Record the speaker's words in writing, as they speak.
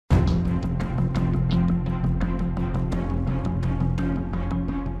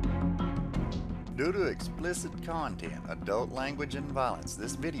Due to explicit content, adult language, and violence,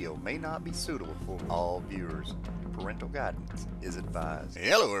 this video may not be suitable for all viewers. Parental guidance is advised.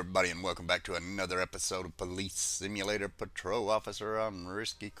 Hello everybody and welcome back to another episode of Police Simulator Patrol Officer. I'm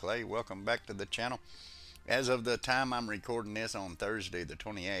RiskyClay. Welcome back to the channel. As of the time I'm recording this on Thursday the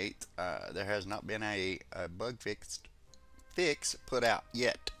 28th, there has not been a bug fix put out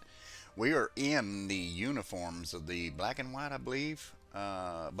yet. We are in the uniforms of the black and white, I believe,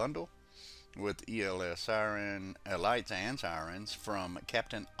 bundle with ELS siren lights and sirens from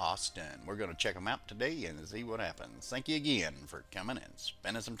Captain Austin. We're going to check them out today and see what happens. Thank you again for coming and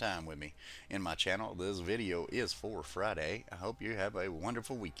spending some time with me in my channel. This video is for Friday. I hope you have a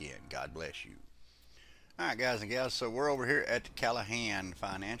wonderful weekend. God bless you. Alright guys and gals, so we're over here at the Callahan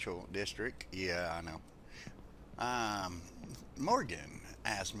Financial District. Yeah, I know. Morgan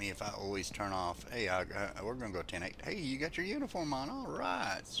asked me if I always turn off. Hey, we're going to go 10-8. Hey, you got your uniform on.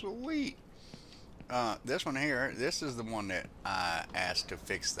 Alright, sweet. This one here, this is the one that I asked to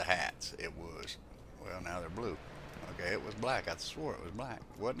fix the hats. It was, well, now they're blue. Okay, it was black. I swore it was black.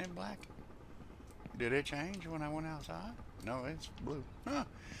 Wasn't it black? Did it change when I went outside? No, it's blue. Huh.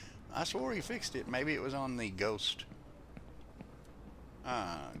 I swore he fixed it. Maybe it was on the ghost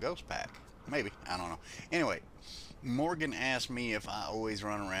pack. Maybe. I don't know. Anyway, Morgan asked me if I always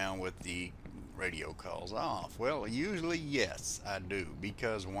run around with the radio calls off. Well, usually yes, I do.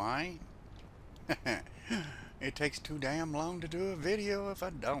 Because why? It takes too damn long to do a video if I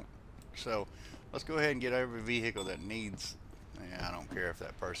don't. So let's go ahead and get every vehicle that needs, I don't care if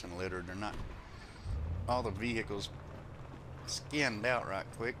that person littered or not, all the vehicles skinned out right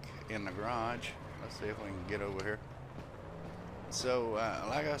quick in the garage. Let's see if we can get over here. So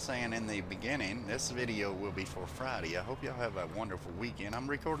like I was saying in the beginning, this video will be for Friday. I hope y'all have a wonderful weekend. I'm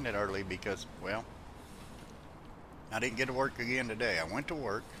recording it early because, well, I didn't get to work again today. I went to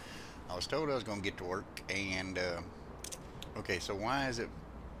work. I was told I was going to get to work, and okay, so why is it,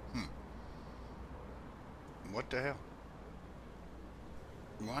 what the hell?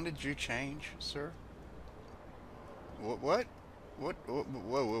 Why did you change, sir? What?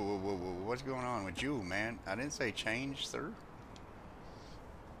 Whoa, what's going on with you, man? I didn't say change, sir.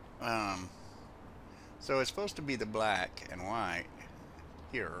 So it's supposed to be the black and white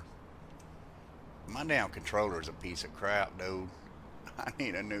here. My damn controller's a piece of crap, dude. I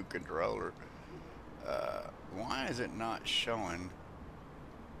need a new controller. Why is it not showing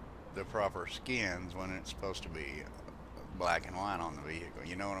the proper skins when it's supposed to be black and white on the vehicle?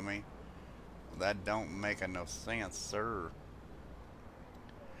 You know what I mean? That don't make enough sense, sir.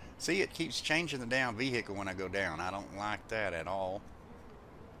 See, it keeps changing the damn vehicle when I go down. I don't like that at all.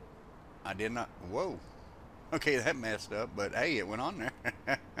 I did not. Whoa. Okay, that messed up, but hey, it went on there.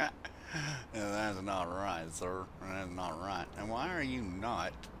 That's not right, sir. That's not right. And why are you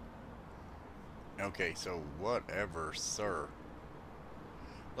not? Okay, so whatever, sir.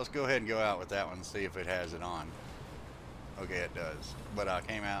 Let's go ahead and go out with that one and see if it has it on. Okay, it does. But I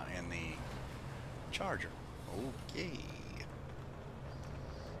came out in the Charger. Okay.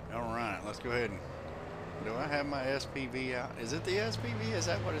 Alright, let's go ahead and... Do I have my SPV out? Is it the SPV? Is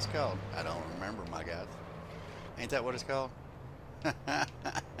that what it's called? I don't remember, my guys. Ain't that what it's called?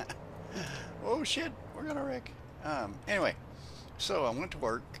 Oh shit, we're gonna wreck. Anyway, so I went to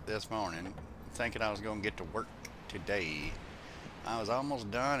work this morning thinking I was gonna get to work today. I was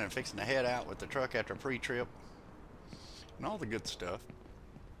almost done and fixing to head out with the truck after pre-trip and all the good stuff.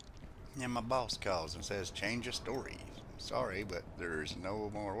 And my boss calls and says, change your story. Sorry, but there's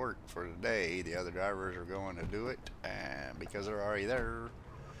no more work for today. The other drivers are going to do it because they're already there.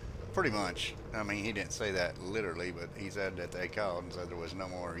 Pretty much. I mean, he didn't say that literally, but he said that they called and said there was no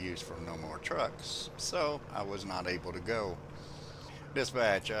more use for no more trucks. So I was not able to go.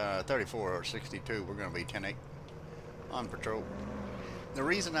 Dispatch 3462, we're going to be 10-8 on patrol. The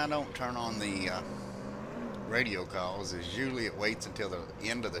reason I don't turn on the radio calls is usually it waits until the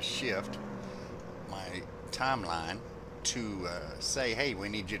end of the shift, my timeline, to say, hey, we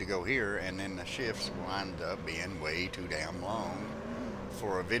need you to go here, and then the shifts wind up being way too damn long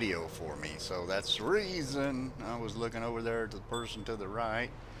for a video for me. So that's the reason I was looking over there to the person to the right.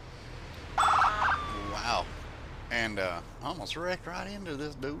 Wow. And almost wrecked right into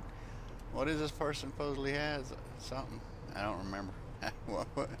this dude. What is this person supposedly has? Something. I don't remember. What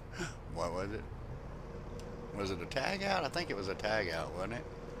was it? Was it a tag out? I think it was a tag out, wasn't it?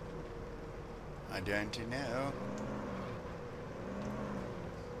 I don't know.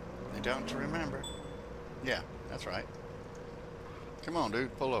 I don't remember. Yeah, that's right. Come on,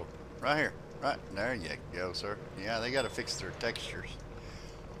 dude, pull over. Right here. Right there you go, sir. Yeah, they got to fix their textures.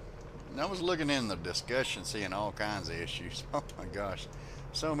 And I was looking in the discussion, seeing all kinds of issues. Oh my gosh.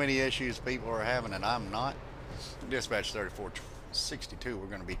 So many issues people are having and I'm not. Dispatch 3462, we're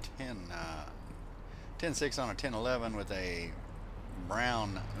going to be 10-6 on a 1011 with a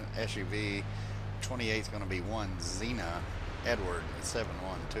brown SUV. 28 is going to be 1 Xena Edward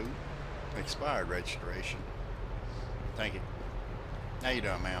 712. Expired registration. Thank you. How you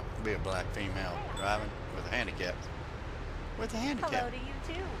doing, ma'am? Be a black female driving with a handicap. With a handicap. Hello to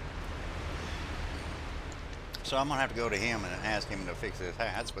you too. So I'm gonna have to go to him and ask him to fix his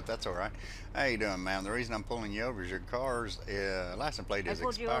hats, but that's all right. How you doing, ma'am? The reason I'm pulling you over is your car's license plate is expired. I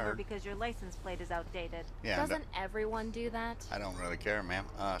pulled you over because your license plate is outdated. Yeah. Doesn't everyone do that? I don't really care, ma'am.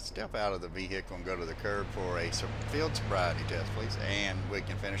 Step out of the vehicle and go to the curb for a field sobriety test, please, and we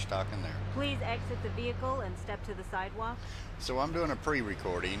can finish talking there. Please exit the vehicle and step to the sidewalk. So I'm doing a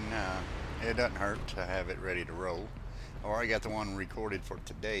pre-recording. It doesn't hurt to have it ready to roll. I already got the one recorded for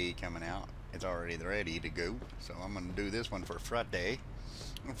today coming out. It's already ready to go. So I'm going to do this one for Friday.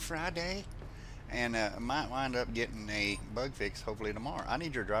 And might wind up getting a bug fix hopefully tomorrow. I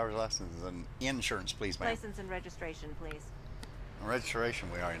need your driver's license and insurance, please, ma'am. License and registration, please. Registration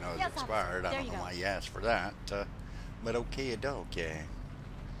we already know is Yes, expired. I don't know why you asked for that. But okay.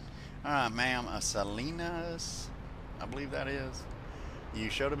 Alright, ma'am. Salinas, I believe that is. You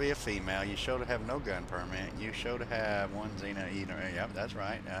show to be a female. You show to have no gun permit. You show to have 1 Xena. Yep, that's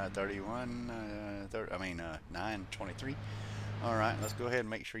right. 923. All right, let's go ahead and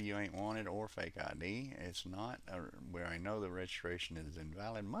make sure you ain't wanted or fake ID. It's not. Where I know the registration is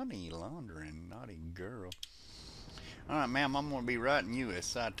invalid. Money laundering, naughty girl. All right, ma'am. I'm going to be writing you a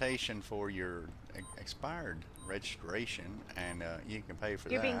citation for your expired registration, and you can pay for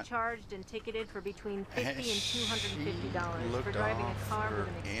that. You're being charged and ticketed for between $50 and $250 for driving a car with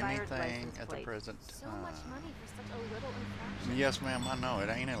an expired license at plate. The present So much money for such a little infraction. Yes, ma'am, I know. It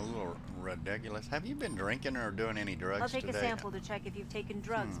ain't a little ridiculous. Have you been drinking or doing any drugs I'll take today? a sample to check if you've taken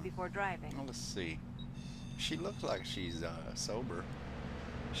drugs before driving. Well, let's see. She looks like she's sober.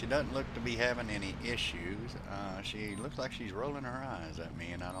 She doesn't look to be having any issues. She looks like she's rolling her eyes at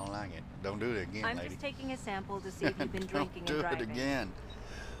me, and I don't like it. Don't do it again, I'm lady. just taking a sample to see if you've been drinking and driving. Don't do it again.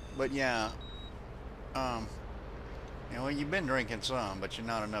 But yeah, you know, you've been drinking some, but you're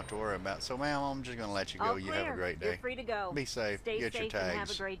not enough to worry about. So, ma'am, I'm just going to let you go. All You clear. have a great day. You're free to go. Be safe. Stay Get safe your tags and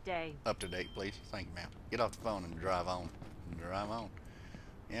have a great day. up to date, please. Thank you, ma'am. Get off the phone and drive on. Drive on.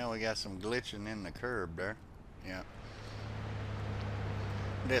 Yeah, we got some glitching in the curb there. Yeah.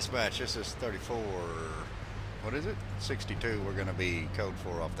 Dispatch, this is 34, what is it? 62. We're going to be code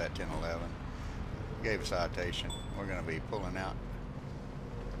 4 off that 1011. Gave a citation. We're going to be pulling out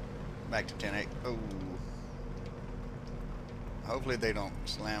back to 10-8. Oh. Hopefully they don't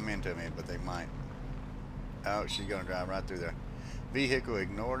slam into me, but they might. Oh, she's going to drive right through there. Vehicle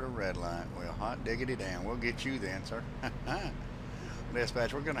ignored a red light. Well, hot diggity damn. We'll get you then, sir.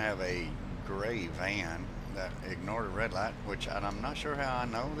 Dispatch, we're going to have a gray van that ignored a red light, which I'm not sure how I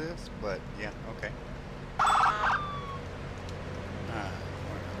know this, but yeah, okay.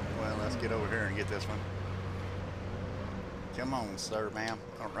 Well, let's get over here and get this one. Come on, sir, ma'am.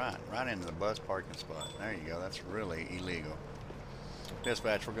 All right, right into the bus parking spot. There you go. That's really illegal.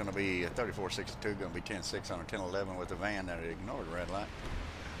 Dispatch, we're going to be 3462, going to be 10-6 on a 1011 with a van that ignored a red light.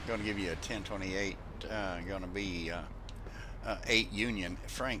 Going to give you a 1028, going to be 8 Union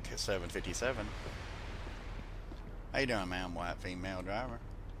Frank 757. How you doing, ma'am? White female driver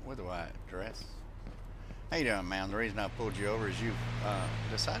with a white dress. How you doing, ma'am? The reason I pulled you over is you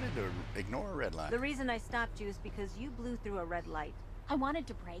decided to ignore a red light. The reason I stopped you is because you blew through a red light. I wanted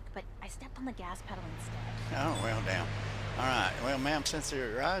to brake, but I stepped on the gas pedal instead. Oh, well, damn. All right. Well, ma'am, since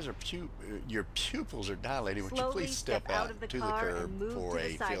your eyes are your pupils are dilated, would you please step out of the to the car curb and move for to the a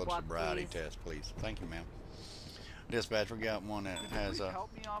field sidewalk, sobriety please. test, please? Thank you, ma'am. Dispatch, we got one that has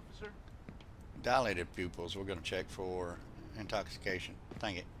help me, officer? dilated pupils. We're going to check for intoxication.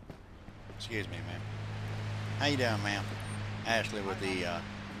 Thank you. Excuse me, ma'am. How you doing, ma'am? Ashley with the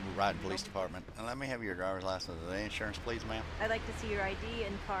Ride Police Department. And let me have your driver's license and the insurance, please, ma'am. I'd like to see your ID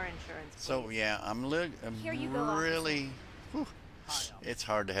and car insurance, please. So yeah, I'm Here you go, really. Whew, it's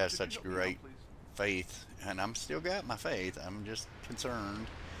hard to have such great faith, and I'm still got my faith. I'm just concerned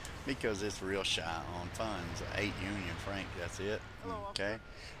because it's real shy on funds. 8 Union Frank, that's it. Okay.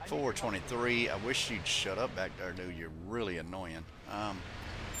 423. I wish you'd shut up back there, dude. You're really annoying. All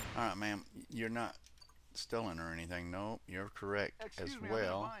right, ma'am. You're not stolen or anything. No, you're correct as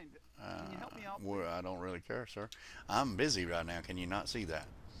well. Can you help me out, Well, I don't really care, sir. I'm busy right now. Can you not see that?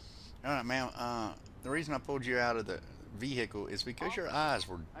 All right, ma'am. The reason I pulled you out of the vehicle is because your eyes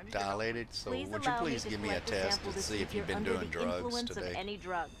were dilated. So would you please give me a test to see if you've been doing drugs today? Any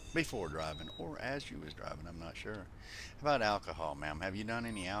drugs. Before driving or as you was driving, I'm not sure. How about alcohol, ma'am? Have you done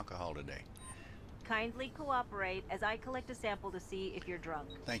any alcohol today? Kindly cooperate as I collect a sample to see if you're drunk.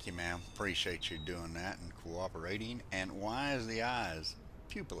 Thank you, ma'am. Appreciate you doing that and cooperating. And why is the eyes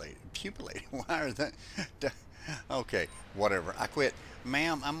pupillated? Pupillated? Why are that? Okay, whatever. I quit.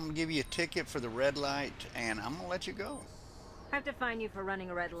 Ma'am, I'm going to give you a ticket for the red light, and I'm going to let you go. I have to fine you for running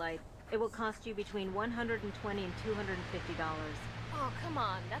a red light. It will cost you between $120 and $250. Oh, come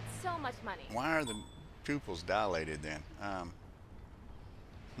on. That's so much money. Why are the pupils dilated then?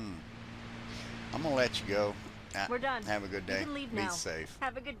 I'm going to let you go. We're done. Have a good day. You can leave Be now. safe.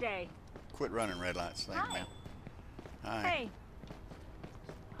 Have a good day. Quit running red lights. Thank you, ma'am. Hi. Hey.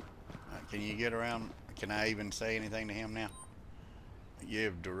 Can you get around? Can I even say anything to him now?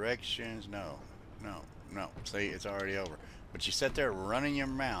 Give directions? No. No. No. See, it's already over. But you sat there running your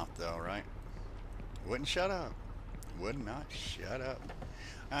mouth, though, right? Wouldn't shut up. Would not shut up.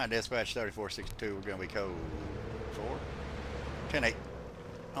 Alright, dispatch 3462. We're going to be code 4. 10-8.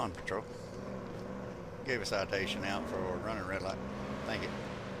 On patrol. Gave a citation out for running red light. Thank you.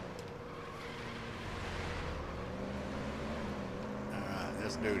 Alright,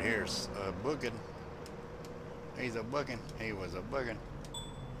 this dude here's booking. He's a booking. He was a booking.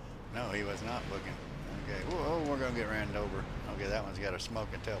 No, he was not booking. Okay. Whoa, we're going to get ran over. Okay, that one's got a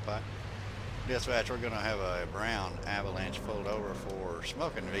smoking tailpipe. Dispatch, we're going to have a brown avalanche pulled over for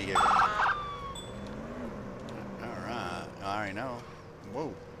smoking vehicle. Alright, I already know.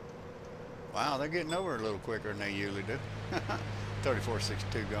 Whoa. Wow, they're getting over a little quicker than they usually do.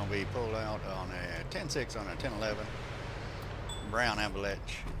 3462 going to be pulled out on a 10-6 on a 10-11. Brown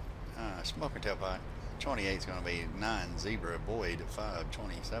avalanche. Smoking tailpipe. 28 is going to be 9 Zebra Boyd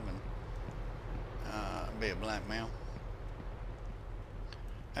 527. Be a black male.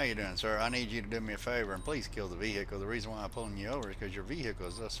 How you doing, sir? I need you to do me a favor and please kill the vehicle. The reason why I'm pulling you over is because your vehicle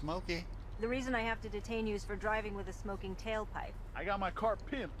is smoky. The reason I have to detain you is for driving with a smoking tailpipe. I got my car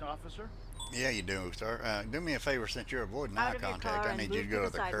pimped, officer. Yeah, you do, sir. Do me a favor since you're avoiding eye contact. I need you to go to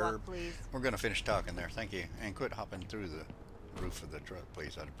the curb. Please. We're going to finish talking there. Thank you. And quit hopping through the roof of the truck,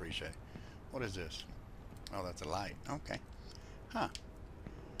 please. I'd appreciate it. What is this? Oh, that's a light. Okay. Huh.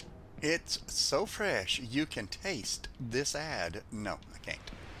 It's so fresh you can taste this ad. No, I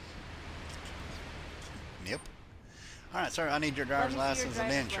can't. Yep. Alright, sir, I need your driver's license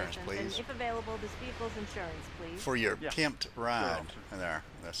and insurance, please. And if available, this vehicle's insurance, please. For your pimped ride. There,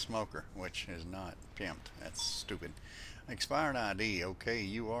 the smoker, which is not pimped. That's stupid. Expired ID. Okay,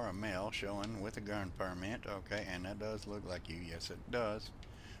 you are a male showing with a gun permit. Okay, and that does look like you. Yes, it does.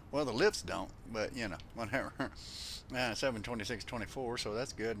 Well, the lips don't, but you know, whatever. 72624, so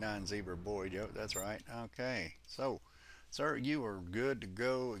that's good. 9 Zebra Boyd, yep, that's right. Okay, so, sir, you are good to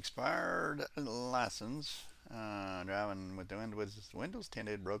go. Expired license. Driving with the windows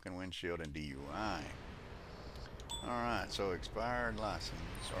tinted, broken windshield, and DUI. Alright, so expired license,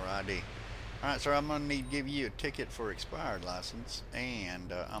 or ID. Alright, sir, I'm going to need to give you a ticket for expired license,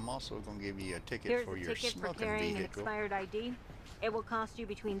 and I'm also going to give you a ticket for your smoking vehicle. Here's a ticket for carrying an expired ID. It will cost you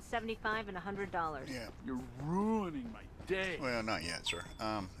between $75 and $100. Yeah. You're ruining my day. Well, not yet, sir.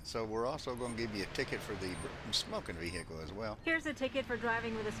 So we're also going to give you a ticket for the smoking vehicle as well. Here's a ticket for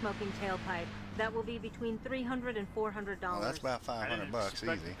driving with a smoking tailpipe. That will be between $300 and $400. Well, that's about $500 bucks,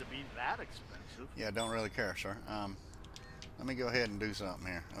 easy. It to be that expensive. Yeah, don't really care, sir. Let me go ahead and do something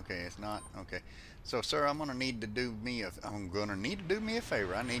here. Okay, it's not okay. So, sir, I'm gonna need to do me a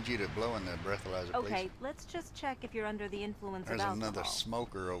favor. I need you to blow in the breathalyzer, please. Okay, let's just check if you're under the influence of alcohol. There's another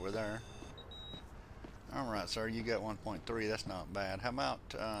smoker over there. All right, sir, you got 1.3. That's not bad. How about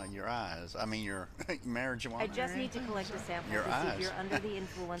your eyes? I mean, your marijuana. I just need to collect a sample your to eyes. see if you're under the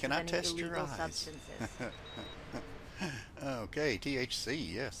influence Can of I any test illegal your eyes? substances. Okay,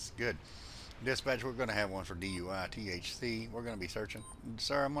 THC, yes, good. Dispatch, we're going to have one for DUI, THC. We're going to be searching.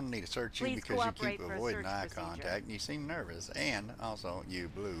 Sir, I'm going to need to search you because you keep avoiding eye contact and you seem nervous. And also, you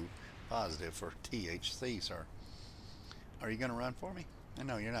blew positive for THC, sir. Are you going to run for me?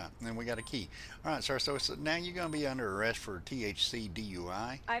 No, you're not. And then we got a key. All right, sir, so now you're going to be under arrest for THC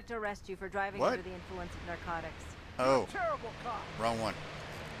DUI. I have to arrest you for driving under the influence of narcotics. Oh, Terrible cop. wrong one.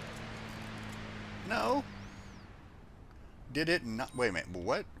 No. Did it not? Wait a minute.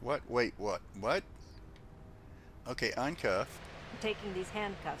 What? Wait, what? What? Okay, uncuff. I'm taking these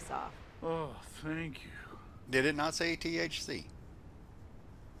handcuffs off. Oh, thank you. Did it not say THC?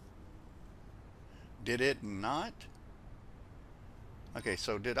 Did it not? Okay,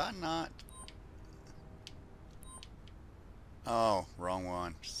 so did I not? Oh, wrong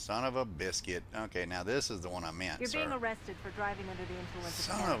one. Son of a biscuit. Okay, now this is the one I meant, You're sir. being arrested for driving under the influence of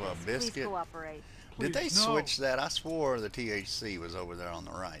Son of a cannabis. biscuit. Please cooperate. Did they Please, no. switch that? I swore the THC was over there on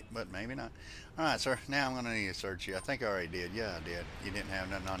the right, but maybe not. All right, sir. Now I'm going to need to search you. I think I already did. Yeah, I did. You didn't have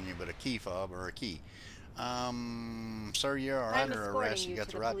nothing on you but a key fob or a key. Sir, you're under arrest. You got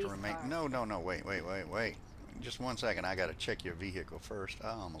the right to remain. No. Wait. Just 1 second. I got to check your vehicle first. I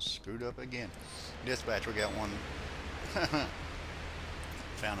almost screwed up again. Dispatch, we got one.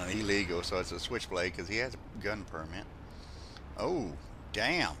 Found an illegal, so it's a switchblade because he has a gun permit. Oh,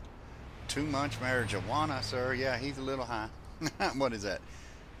 damn. Too much marijuana, sir. Yeah, he's a little high. What is that?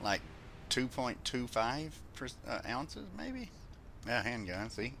 Like 2.25 ounces, maybe? Yeah, handgun,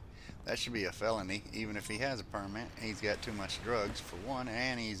 see? That should be a felony, even if he has a permit. He's got too much drugs, for one,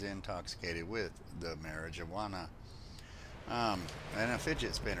 and he's intoxicated with the marijuana. And a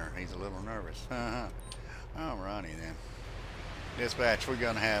fidget spinner. He's a little nervous. Alrighty then. Dispatch, we're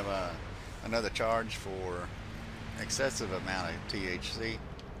going to have another charge for excessive amount of THC.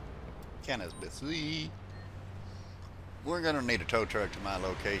 Cannabis. We're going to need a tow truck to my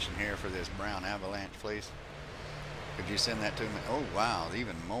location here for this brown avalanche, please. Could you send that to me? Oh, wow,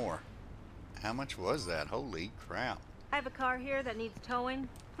 even more. How much was that? Holy crap. I have a car here that needs towing.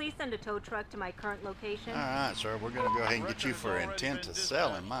 Please send a tow truck to my current location. All right, sir. We're going to go ahead and get you for intent to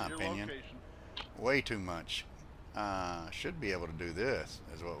sell, in my opinion. Way too much. Should be able to do this,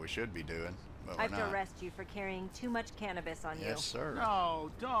 is what we should be doing. But I have we're to not. arrest you for carrying too much cannabis on you. Yes, sir. No,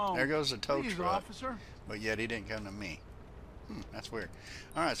 don't. There goes the tow Please, truck. officer. But yet he didn't come to me. That's weird.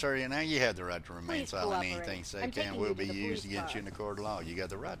 All right, sir. Now you have the right to remain Please silent. cooperate. Anything said I'm can taking will you to be the used police against car. you in the court of law. You got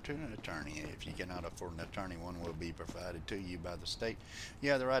the right to an attorney. If you cannot afford an attorney, one will be provided to you by the state.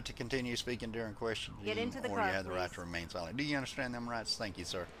 You have the right to continue speaking during questions. Get into the or car, you have the right please. to remain silent. Do you understand them rights? Thank you,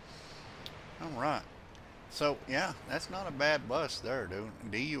 sir. All right. So, yeah, that's not a bad bust there, dude.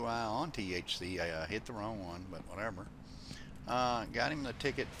 DUI on THC. I hit the wrong one, but whatever. Got him the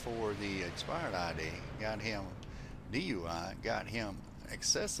ticket for the expired ID. Got him DUI. Got him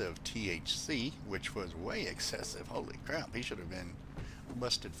excessive THC, which was way excessive. Holy crap, he should have been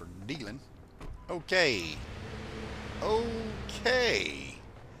busted for dealing. Okay.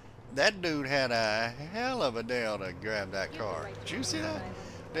 That dude had a hell of a deal to grab that car. Did you see that?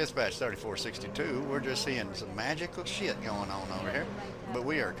 Dispatch 3462, we're just seeing some magical shit going on over here. But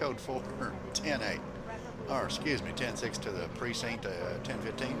we are code 410-8. Or, excuse me, 10-6 to the precinct,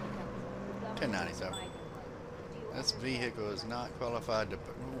 1015, 1097. This vehicle is not qualified to...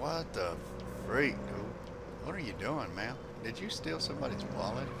 What the freak, dude? What are you doing, ma'am? Did you steal somebody's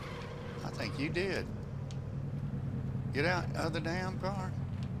wallet? I think you did. Get out of the damn car.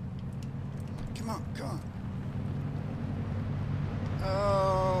 Come on, come on.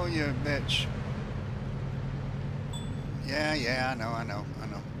 Oh, you bitch. Yeah, I know.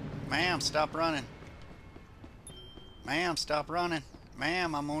 Ma'am, stop running. Ma'am, stop running.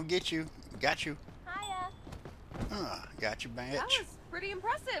 Ma'am, I'm gonna get you. Got you. Hiya. Got you, bitch. That was pretty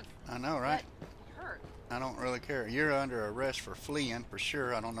impressive. I know, right? But it hurt. I don't really care. You're under arrest for fleeing, for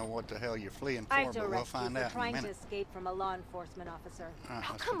sure. I don't know what the hell you're fleeing I for, have to but we'll arrest you find for out in a trying to minute. escape from a law enforcement officer.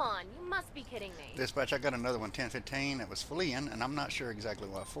 Oh, come on. You must be kidding me. Dispatch, I got another one, 1015, that was fleeing, and I'm not sure exactly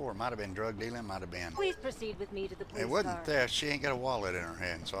what for. Might have been drug dealing, might have been... Please proceed with me to the police It wasn't car. theft. She ain't got a wallet in her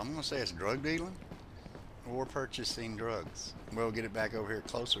hand, so I'm going to say it's drug dealing or purchasing drugs. We'll get it back over here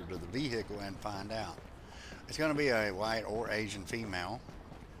closer to the vehicle and find out. It's going to be a white or Asian female,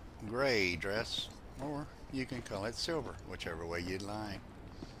 gray dress, or you can call it silver, whichever way you'd like.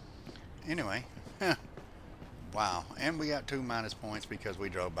 Anyway, wow, and we got 2 minus points because we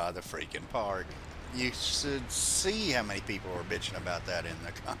drove by the freaking park. You should see how many people are bitching about that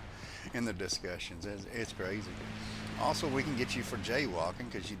in the discussions. It's crazy. Also, we can get you for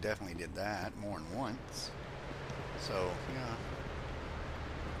jaywalking because you definitely did that more than once. So, yeah.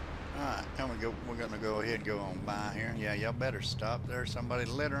 Alright, we're going to go ahead and go on by here. Yeah, y'all better stop. There's somebody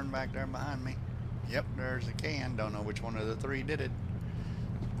littering back there behind me. Yep, there's a can. Don't know which one of the 3 did it.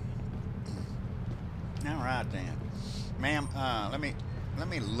 Alright then. Ma'am, let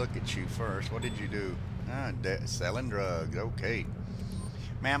me look at you first. What did you do? Selling drugs. Okay.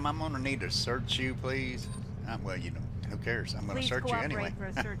 Ma'am, I'm going to need to search you, please. Well, you know, who cares? I'm going to Please search you anyway.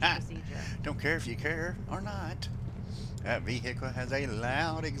 cooperate for a search procedure. Don't care if you care or not. That vehicle has a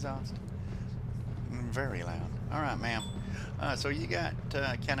loud exhaust. Very loud. All right, ma'am. So you got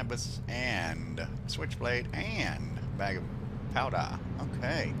cannabis and switchblade and bag of powder.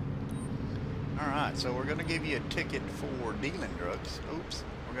 Okay. All right, so we're going to give you a ticket for dealing drugs. Oops.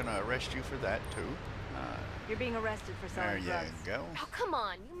 We're going to arrest you for that, too. You're being arrested for selling drugs. There you go. Oh, come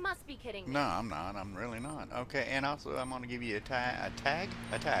on. You must be kidding me. No, I'm not. I'm really not. Okay, and also I'm going to give you a tag.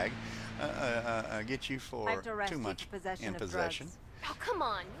 Get you for too much in possession. Oh, come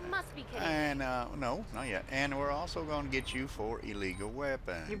on. You must be kidding me. And no, not yet. And we're also going to get you for illegal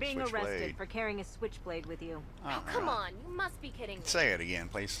weapons. You're being arrested for carrying a switchblade with you. Oh, come on. You must be kidding me. Say it again,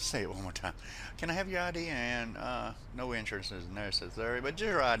 please. Say it one more time. Can I have your ID? And no insurance is necessary, but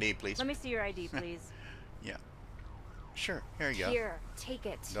your ID, please. Let me see your ID, please. Yeah. Sure. Here you go. Here, take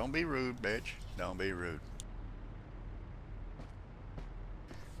it. Don't be rude, bitch. Don't be rude.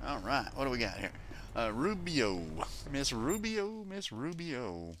 All right. What do we got here? Rubio. Miss Rubio. Miss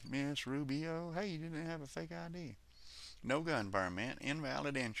Rubio. Miss Rubio. Hey, you didn't have a fake ID. No gun permit.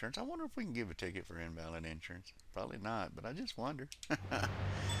 Invalid insurance. I wonder if we can give a ticket for invalid insurance. Probably not, but I just wonder. All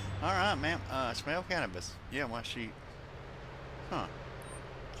right, ma'am. Smell cannabis. Yeah, why she... Huh.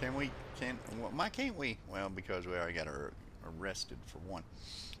 Why can't we? Well, because we already got her arrested for one.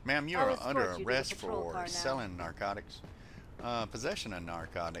 Ma'am, you're under arrest for selling narcotics, possession of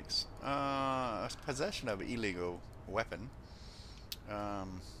narcotics, possession of illegal weapon.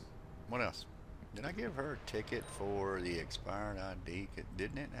 What else? Did I give her a ticket for the expired ID?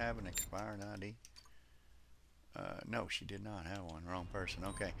 Didn't it have an expired ID? No, she did not have one. Wrong person.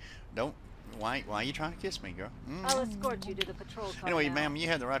 Okay. Why are you trying to kiss me, girl? I'll escort you to the patrol car. Anyway, ma'am, you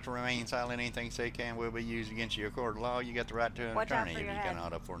have the right to remain silent. Anything say can will be used against you in court of law. You got the right to an attorney. If you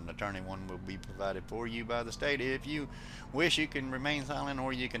cannot afford an attorney, one will be provided for you by the state. If you wish, you can remain silent,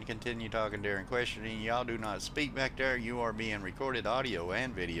 or you can continue talking during questioning. Y'all do not speak back there. You are being recorded, audio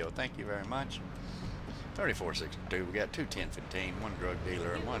and video. Thank you very much. 3462. We got 2 1015, 1 drug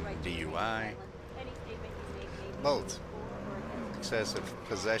dealer, and 1 DUI. Both. Excessive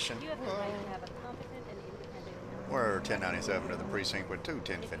possession. We're 1097 to the precinct with 2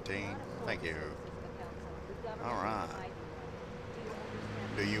 1015. Thank you. All right.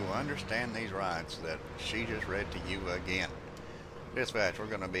 Do you understand these rights that she just read to you again? Dispatch, we're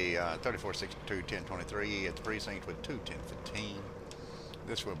going to be 3462 1023 at the precinct with 2 1015.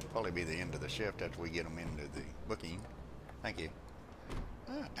 This will probably be the end of the shift after we get them into the booking. Thank you.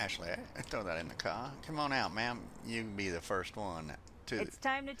 Ashley, throw that in the car. Come on out, ma'am. You can be the first one to... It's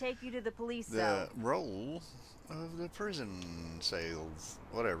time to take you to the police cell. The role of the prison sales.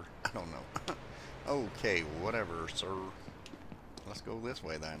 Whatever. I don't know. Okay, whatever, sir. Let's go this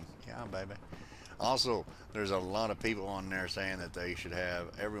way then. Yeah, baby. Also, there's a lot of people on there saying that they should have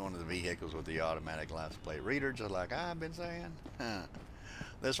every one of the vehicles with the automatic license plate reader, just like I've been saying.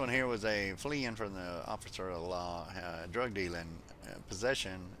 This one here was a fleeing from the officer of the law, drug dealing,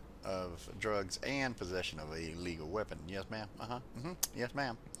 possession of drugs, and possession of a illegal weapon. Yes, ma'am. Yes,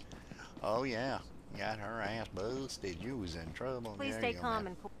 ma'am. Oh, yeah. Got her ass busted. You was in trouble. Please stay calm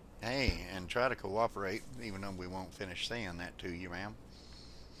and... Hey, and try to cooperate, even though we won't finish saying that to you, ma'am.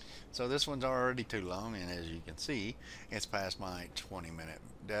 So this one's already too long, and as you can see, it's past my 20-minute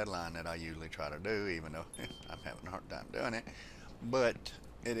deadline that I usually try to do, even though I'm having a hard time doing it. But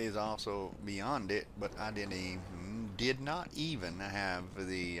it is also beyond it, but I did not even have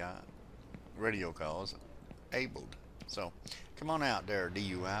the radio calls enabled. So come on out there,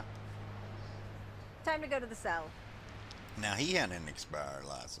 DUI. Time to go to the cell. Now he had an expired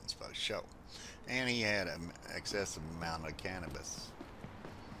license for sure, and he had an excessive amount of cannabis.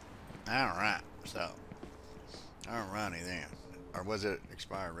 Alright, so alrighty then. Or was it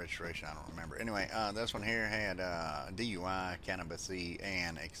expired registration? I don't remember. Anyway, this one here had DUI, cannabis-y,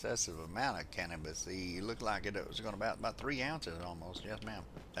 and excessive amount of cannabis-y. It looked like it was going to about 3 ounces almost. Yes, ma'am.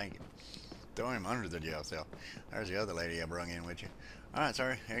 Thank you. Throw him under the jail cell. There's the other lady I brung in with you. Alright,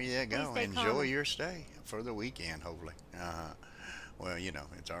 sir. Here you go. Enjoy your stay for the weekend, hopefully. Well, you know,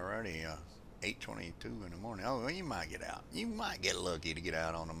 it's already 8:22 in the morning. Oh, well, you might get out. You might get lucky to get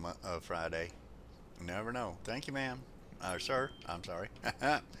out on a Friday. You never know. Thank you, ma'am. Sir, I'm sorry.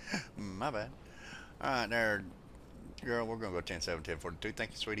 My bad. Alright, there, girl, we're going to go 10-7, 10-42. Thank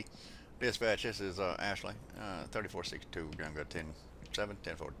you, sweetie. Dispatch, this is Ashley. 3462. We're going to go 10-7,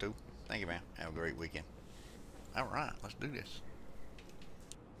 10-42. Thank you, ma'am. Have a great weekend. Alright, let's do this.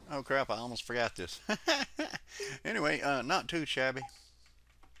 Oh, crap, I almost forgot this. Anyway, not too shabby.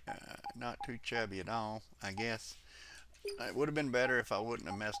 Not too shabby at all, I guess. It would have been better if I wouldn't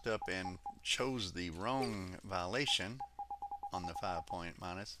have messed up and chose the wrong violation on the 5-point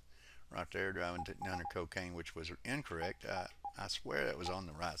minus right there, driving under cocaine, which was incorrect. I swear that was on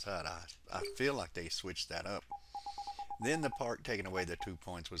the right side. I feel like they switched that up. Then the part taking away the 2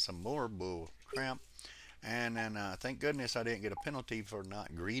 points was some more bull crap, and then thank goodness I didn't get a penalty for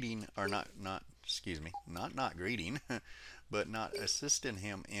not greeting, or not greeting, but not assisting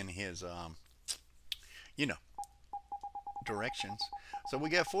him in his you know, directions. So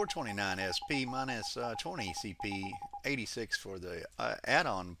we got 429 SP minus 20 CP, 86 for the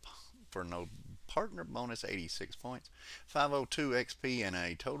add-on for no partner bonus, 86 points, 502 XP, and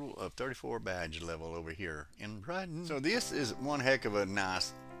a total of 34 badge level over here in Brighton. So this is one heck of a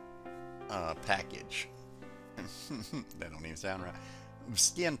nice package. That don't even sound right.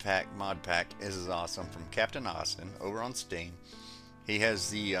 Skin pack, mod pack. This is awesome, from Captain Austin over on Steam. He has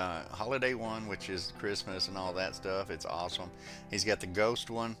the holiday one, which is Christmas and all that stuff. It's awesome. He's got the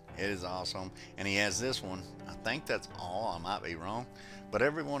ghost one. It is awesome. And he has this one. I think that's all. I might be wrong. But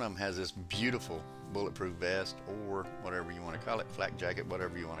every one of them has this beautiful bulletproof vest, or whatever you want to call it, flak jacket,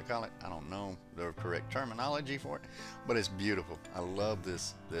 whatever you want to call it. I don't know the correct terminology for it, but it's beautiful. I love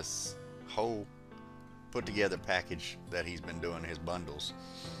this whole put together package that he's been doing, his bundles.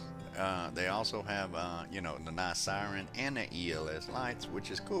 They also have you know, the nice siren and the ELS lights, which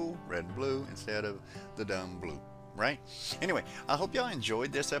is cool, red and blue instead of the dumb blue, right? Anyway, I hope y'all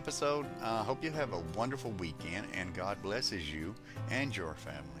enjoyed this episode. I hope you have a wonderful weekend, and God blesses you and your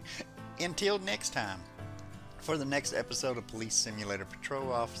family. Until next time, for the next episode of Police Simulator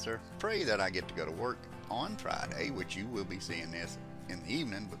Patrol Officer, pray that I get to go to work on Friday, which you will be seeing this in the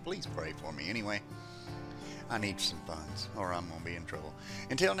evening, but please pray for me anyway. I need some funds, or I'm going to be in trouble.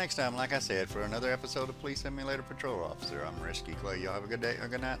 Until next time, like I said, for another episode of Police Simulator Patrol Officer, I'm RiskyClay. Y'all have a good day, or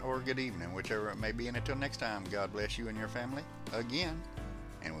good night, or good evening, whichever it may be. And until next time, God bless you and your family again,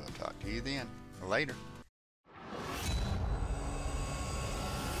 and we'll talk to you then. Later.